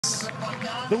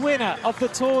Foss, the winner of the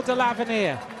Tour de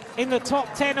l'Avenir, in the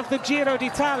top 10 of the Giro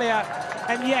d'Italia.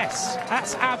 And yes,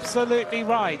 that's absolutely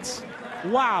right.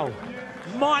 Wow,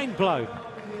 mind blown.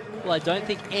 Well, I don't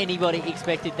think anybody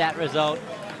expected that result,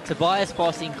 Tobias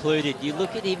Foss included. You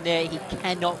look at him there, he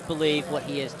cannot believe what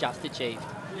he has just achieved.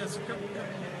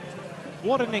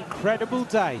 What an incredible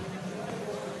day.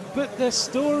 But the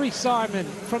story, Simon,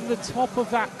 from the top of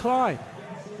that climb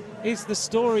is the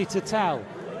story to tell,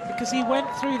 because he went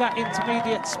through that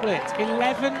intermediate split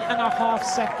 11.5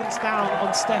 seconds down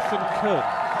on Stefan Küng,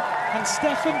 and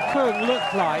Stefan Küng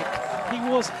looked like he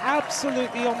was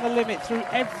absolutely on the limit through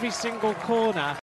every single corner.